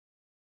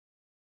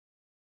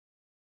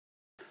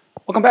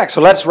Welcome back.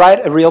 So let's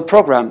write a real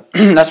program.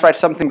 Let's write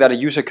something that a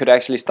user could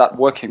actually start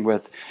working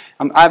with.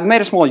 I've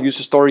made a small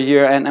user story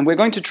here, and we're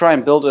going to try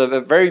and build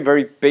a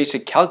very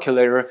basic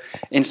calculator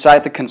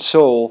inside the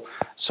console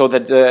so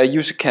that a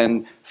user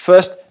can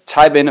first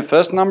type in a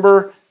first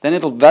number, then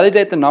it'll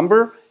validate the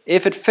number.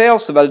 If it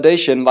fails the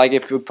validation, like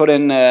if we put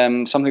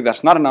in something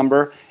that's not a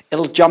number,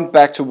 it'll jump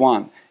back to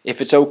 1.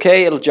 If it's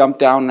okay, it'll jump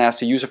down and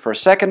ask the user for a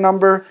second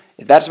number.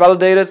 If that's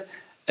validated,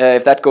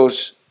 if that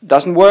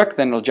doesn't work,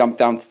 then it'll jump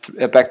down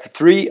back to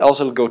 3,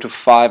 else it'll go to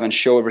 5 and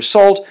show a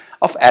result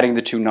of adding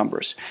the two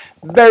numbers.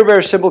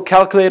 Very simple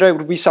calculator. It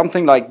would be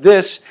something like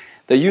this.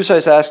 The user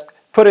is asked,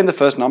 put in the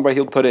first number,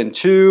 he'll put in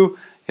 2,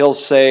 he'll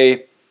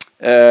say,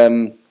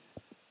 the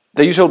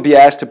user will be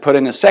asked to put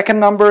in a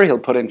second number, he'll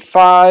put in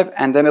 5,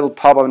 and then it'll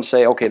pop up and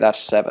say, okay, that's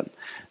 7.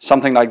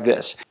 Something like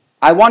this.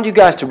 I want you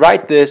guys to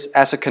write this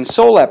as a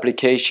console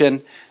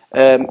application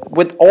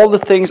with all the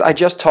things I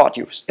just taught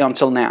you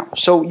until now.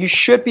 So you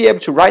should be able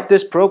to write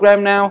this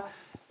program now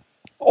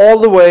all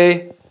the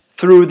way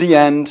through the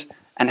end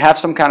and have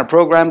some kind of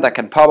program that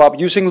can pop up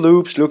using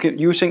loops,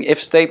 using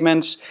if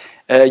statements,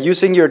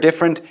 using your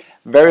different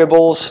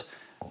variables,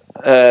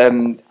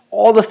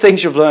 all the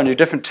things you've learned, your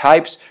different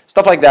types,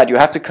 stuff like that. You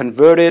have to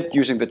convert it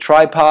using the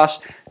try pass.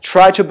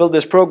 Try to build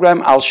this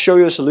program. I'll show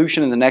you a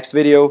solution in the next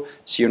video.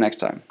 See you next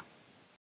time.